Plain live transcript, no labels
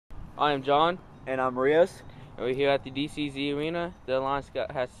I am John. And I'm Rios. And we're here at the DCZ Arena. The Alliance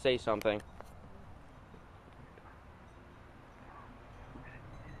has to say something.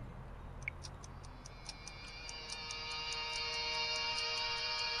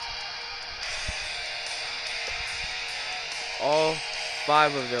 All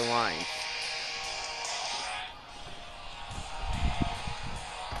 5 of their lines.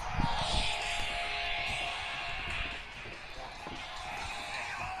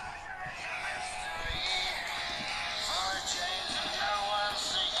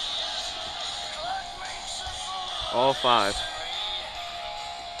 All 5.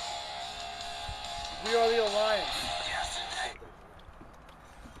 We are the Alliance.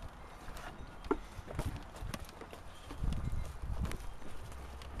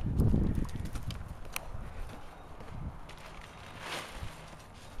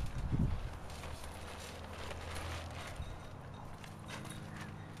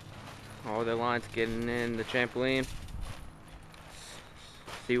 All their lines getting in the trampoline.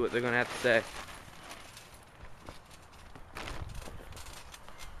 See what they're going to have to say.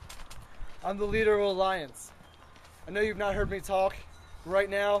 I'm the leader of Alliance. I know you've not heard me talk. Right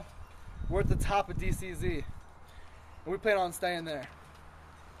now, we're at the top of DCZ, and we plan on staying there.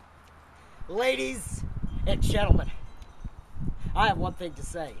 Ladies and gentlemen, I have one thing to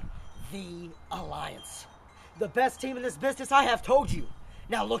say. The Alliance. The best team in this business, I have told you.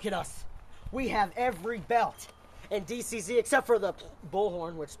 Now look at us. We have every belt in DCZ except for the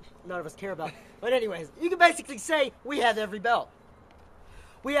bullhorn, which none of us care about. But anyways, you can basically say we have every belt.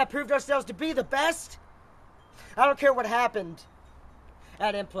 We have proved ourselves to be the best. I don't care what happened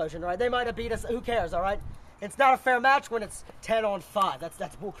at Implosion, all right? They might have beat us. Who cares, all right? It's not a fair match when it's 10 on 5. That's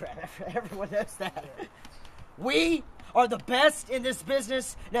bullcrap. Everyone knows that. We are the best in this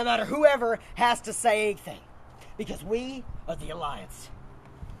business, no matter whoever has to say anything. Because we are the Alliance.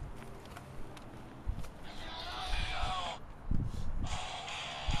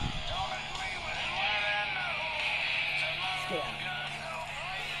 Let's get out.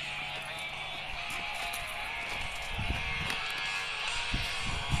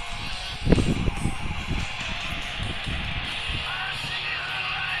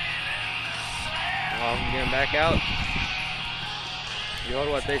 Well, I'm getting back out. You heard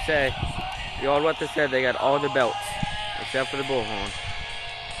what they say. You heard what they said. They got all the belts except for the bullhorn.